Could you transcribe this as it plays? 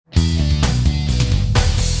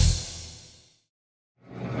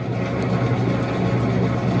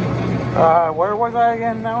Where was I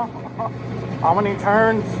again now? How many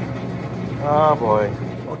turns? Oh boy.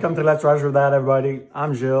 Welcome to Let's Rush With That, everybody.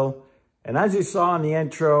 I'm Gilles. And as you saw in the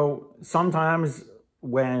intro, sometimes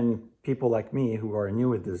when people like me who are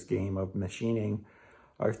new at this game of machining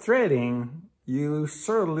are threading, you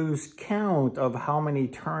sort of lose count of how many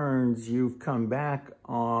turns you've come back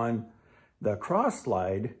on the cross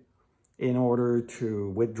slide in order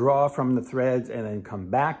to withdraw from the threads and then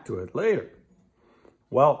come back to it later.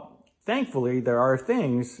 Well, thankfully, there are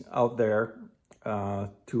things out there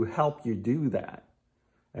to help you do that.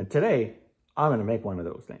 And today, I'm going to make one of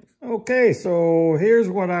those things. Okay, so here's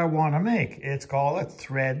what I want to make. It's called a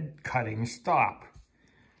thread cutting stop.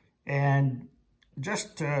 And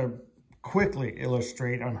just to quickly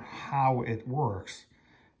illustrate on how it works,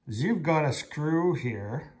 is you've got a screw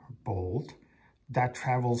here, bolt, that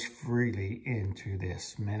travels freely into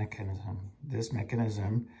this mechanism. This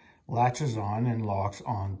mechanism latches on and locks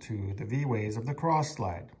onto the V-ways of the cross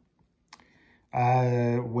slide.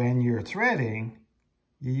 When you're threading,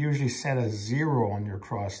 you usually set a 0 on your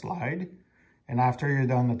cross slide, and after you're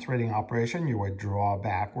done the threading operation, you would draw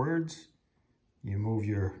backwards, you move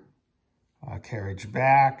your carriage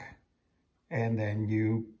back, and then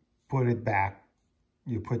you put it back,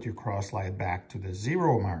 you put your cross slide back to the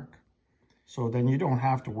 0 mark. So then you don't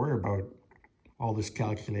have to worry about all this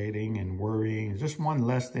calculating and worrying. It's just one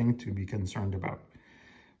less thing to be concerned about.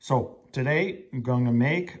 So today I'm going to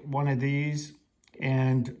make one of these,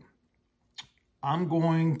 and I'm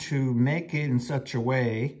going to make it in such a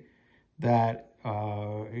way that,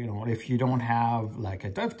 you know, if you don't have like a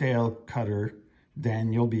dovetail cutter,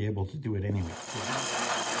 then you'll be able to do it anyway.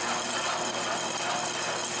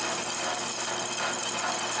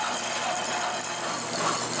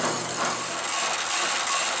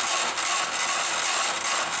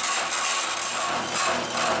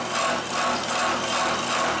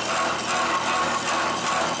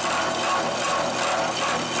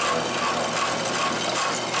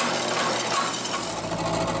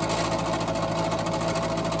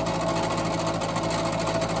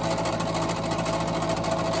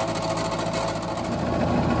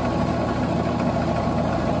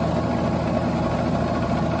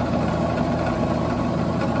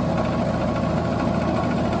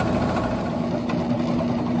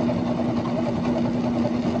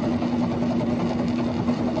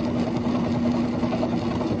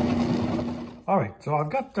 All right, so I've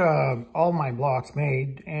got all my blocks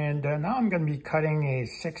made, and now I'm going to be cutting a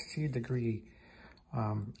 60-degree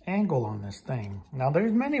angle on this thing. Now,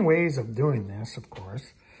 there's many ways of doing this, of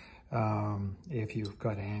course. If you've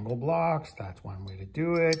got angle blocks, that's one way to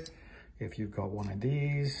do it. If you've got one of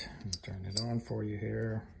these, let me turn it on for you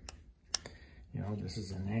here. You know, this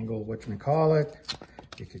is an angle, whatchamacallit.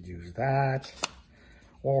 You could use that.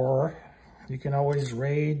 Or you can always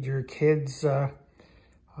raid your kids'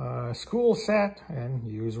 school set and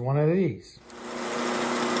use one of these.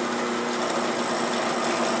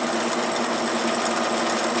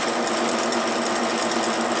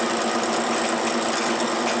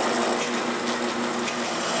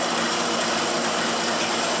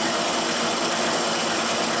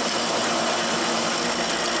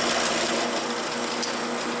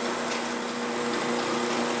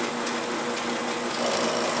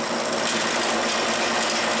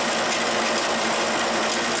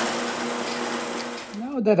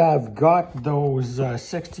 That I've got those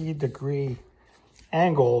 60-degree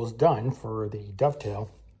angles done for the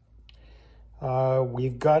dovetail,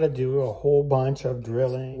 we've got to do a whole bunch of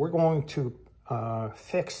drilling. We're going to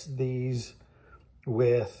fix these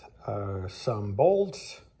with some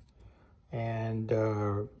bolts and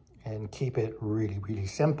keep it really, really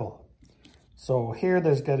simple. So here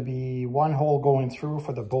there's got to be one hole going through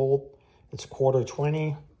for the bolt. It's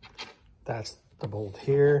 1/4 That's the bolt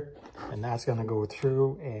here. And that's going to go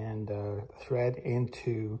through and thread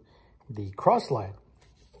into the cross slide.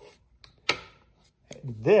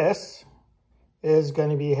 This is going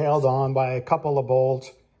to be held on by a couple of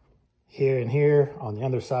bolts here and here on the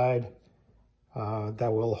other side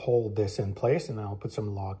that will hold this in place, and I'll put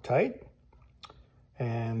some Loctite.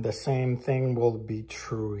 And the same thing will be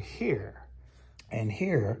true here. And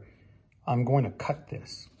here, I'm going to cut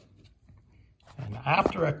this. And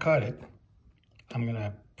after I cut it, I'm going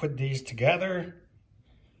to put these together,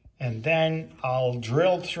 and then I'll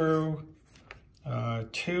drill through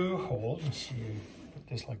 2 holes. Let's see, put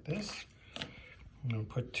this like this. I'm going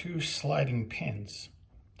to put 2 sliding pins.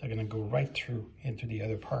 They're going to go right through into the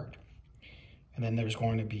other part. And then there's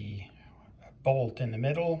going to be a bolt in the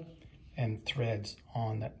middle and threads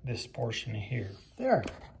on this portion here. There,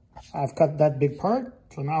 I've cut that big part,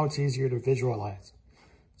 so now it's easier to visualize.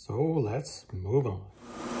 So let's move on.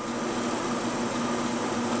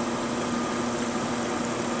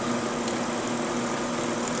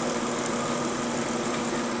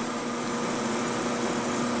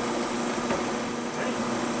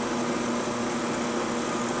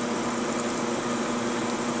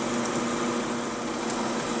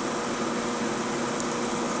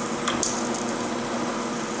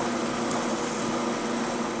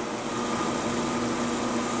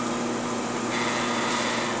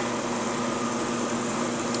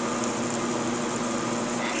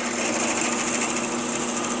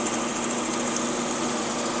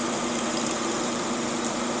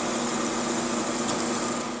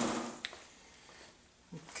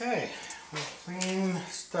 Okay, we'll clean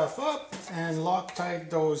stuff up and Loctite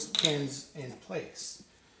those pins in place.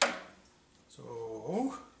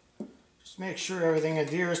 So, just make sure everything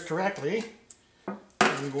adheres correctly.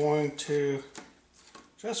 I'm going to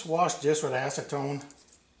just wash this with acetone.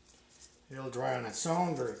 It'll dry on its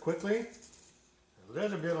own very quickly. A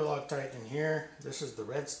little bit of Loctite in here. This is the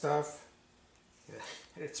red stuff.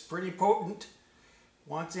 It's pretty potent.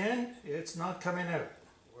 Once in, it's not coming out.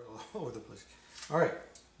 We're all over the place. All right,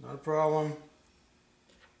 not a problem.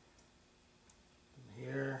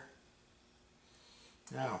 Here.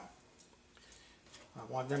 Now,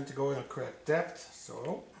 I want them to go in the correct depth,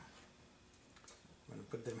 so I'm going to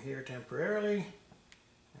put them here temporarily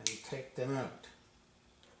and take them out.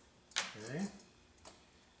 Okay.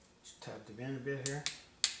 Just tap them in a bit here.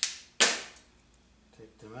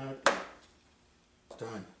 Take them out.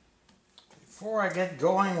 Done. Before I get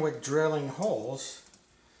going with drilling holes,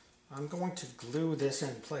 I'm going to glue this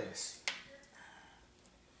in place.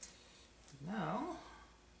 Now,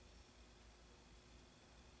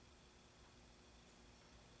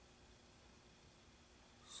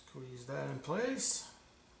 squeeze that in place.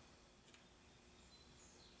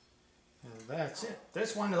 And that's it.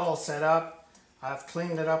 This one is all set up. I've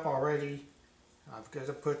cleaned it up already. I've got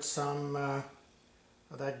to put some of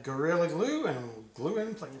that Gorilla Glue and glue it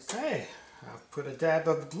in place. Hey, I've put a dab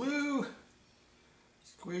of glue,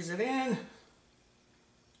 squeeze it in,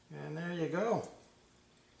 and there you go.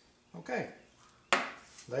 Okay,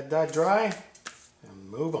 let that dry and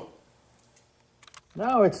move on.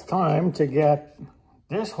 Now it's time to get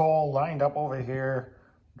this hole lined up over here,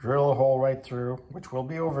 drill a hole right through, which will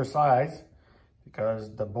be oversized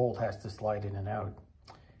because the bolt has to slide in and out.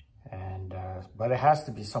 And but it has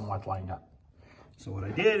to be somewhat lined up. So what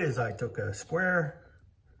I did is I took a square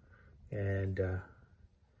and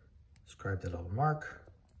scribed a little mark,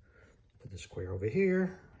 put the square over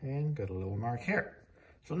here, and got a little mark here.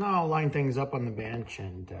 So now I'll line things up on the bench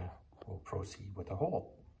and we'll proceed with the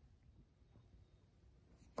hole.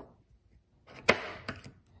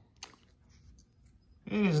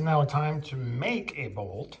 It is now time to make a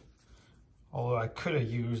bolt, although I could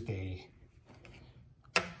have used a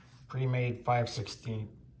pre-made 5/16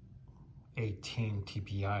 18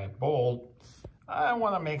 TPI bolt. I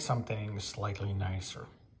want to make something slightly nicer.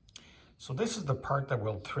 So this is the part that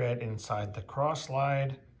will thread inside the cross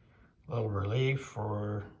slide. A little relief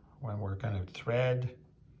for when we're going to thread.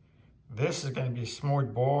 This is going to be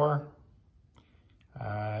smooth bore,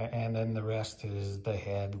 and then the rest is the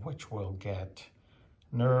head, which will get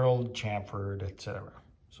knurled, chamfered, etc.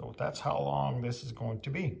 So that's how long this is going to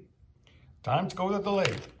be. Time to go to the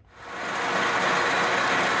lathe.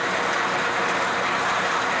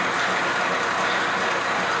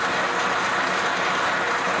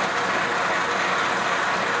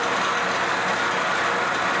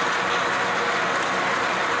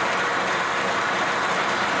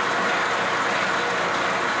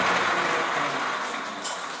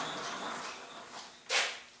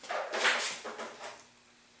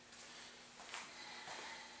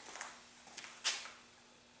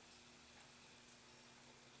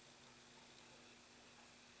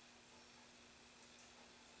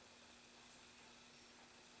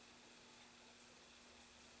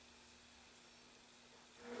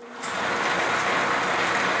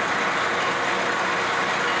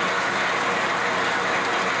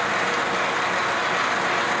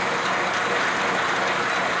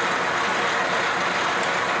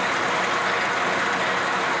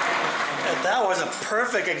 That was a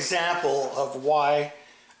perfect example of why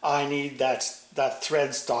I need that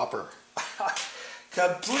thread stopper.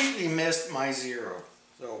 Completely missed my zero.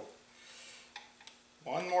 So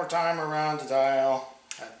one more time around the dial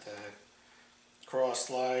at the cross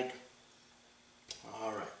slide.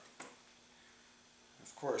 All right.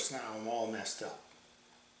 Of course, now I'm all messed up.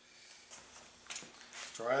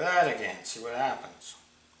 Try that again, see what happens.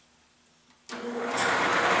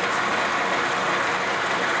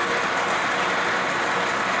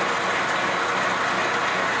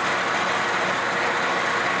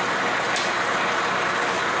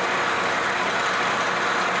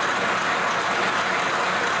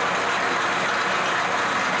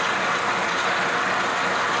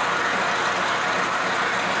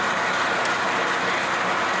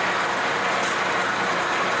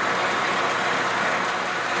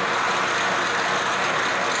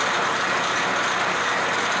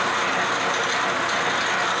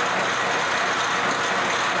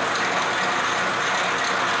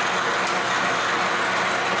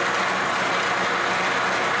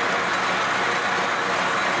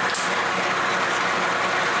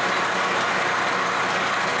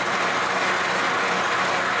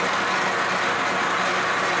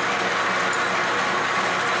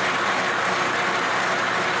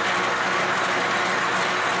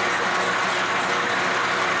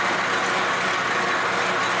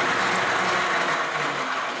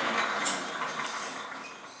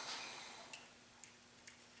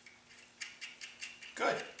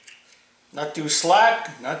 Not too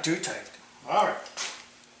slack, not too tight. All right.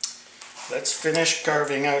 Let's finish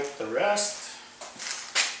carving out the rest.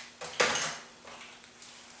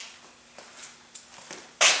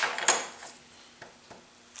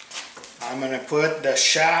 I'm going to put the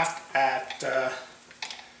shaft at,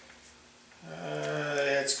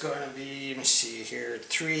 it's going to be, let me see here,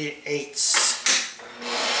 3/8.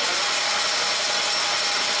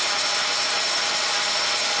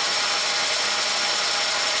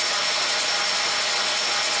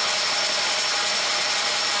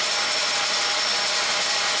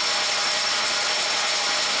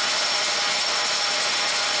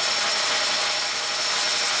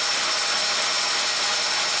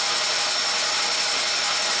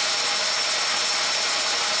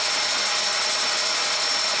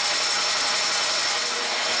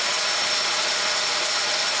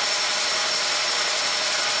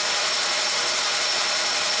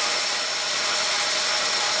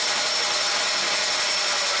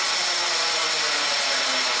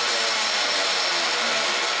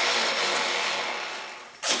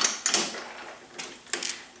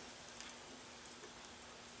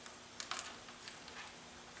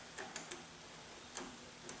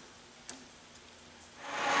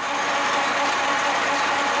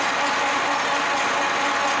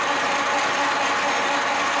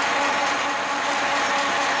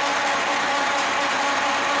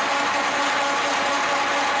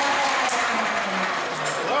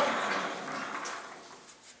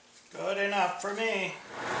 For me.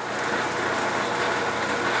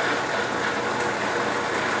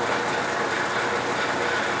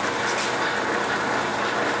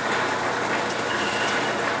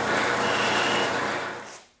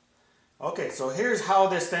 Okay, so here's how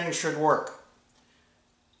this thing should work.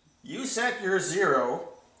 You set your 0,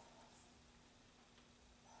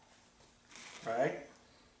 right?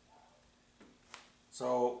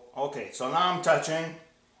 So, okay, so now I'm touching,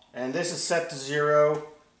 and this is set to 0.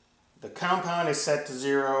 The compound is set to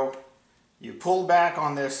 0. You pull back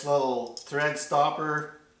on this little thread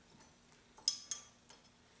stopper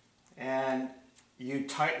and you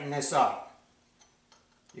tighten this up.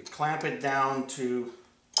 You clamp it down to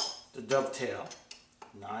the dovetail,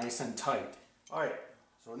 nice and tight. All right,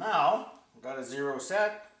 so now I've got a 0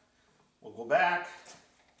 set. We'll go back,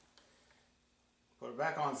 put it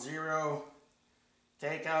back on 0,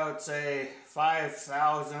 take out, say, 5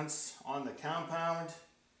 thousandths on the compound.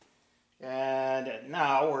 And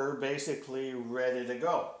now we're basically ready to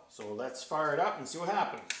go. So let's fire it up and see what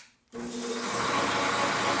happens.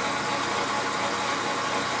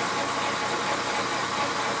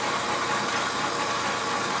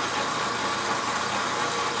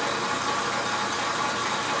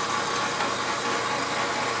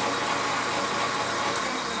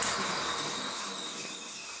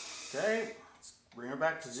 Okay, let's bring her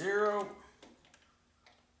back to 0.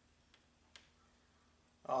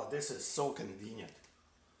 Oh, this is so convenient.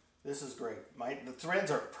 This is great. The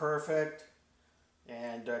threads are perfect,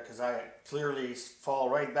 and because I clearly fall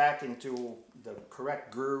right back into the correct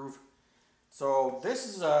groove. So this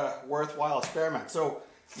is a worthwhile experiment. So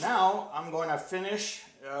now I'm going to finish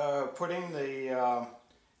putting the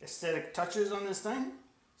aesthetic touches on this thing.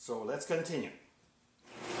 So let's continue.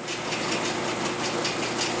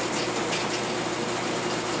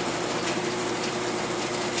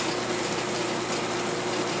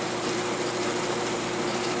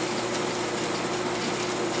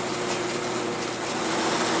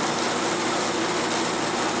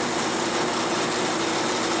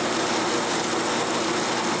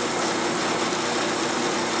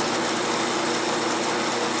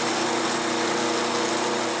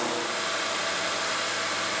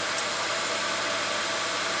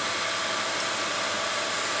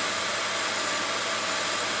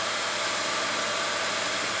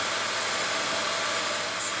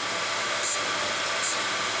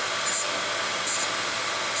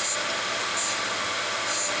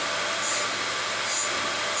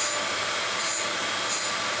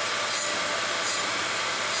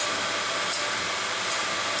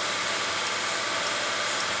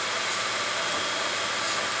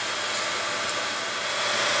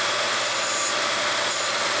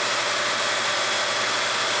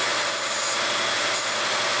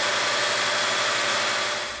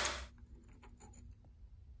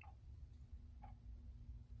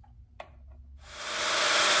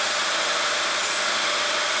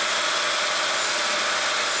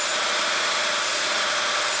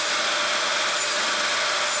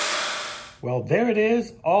 Well, there it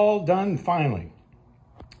is, all done finally.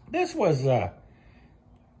 This was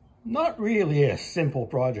not really a simple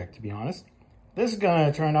project, to be honest. This is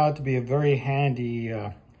going to turn out to be a very handy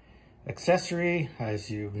accessory,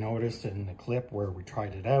 as you've noticed in the clip where we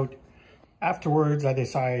tried it out. Afterwards, I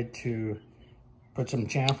decided to put some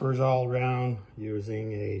chamfers all around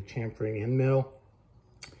using a chamfering end mill.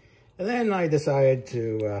 And then I decided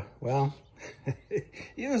to, well,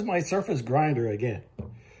 use my surface grinder again.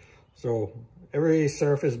 So every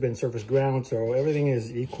surface has been surface ground, so everything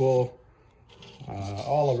is equal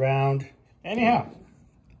all around. Anyhow,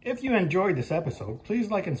 if you enjoyed this episode, please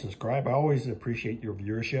like and subscribe. I always appreciate your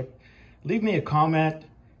viewership. Leave me a comment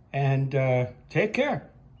and take care.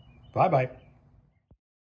 Bye-bye.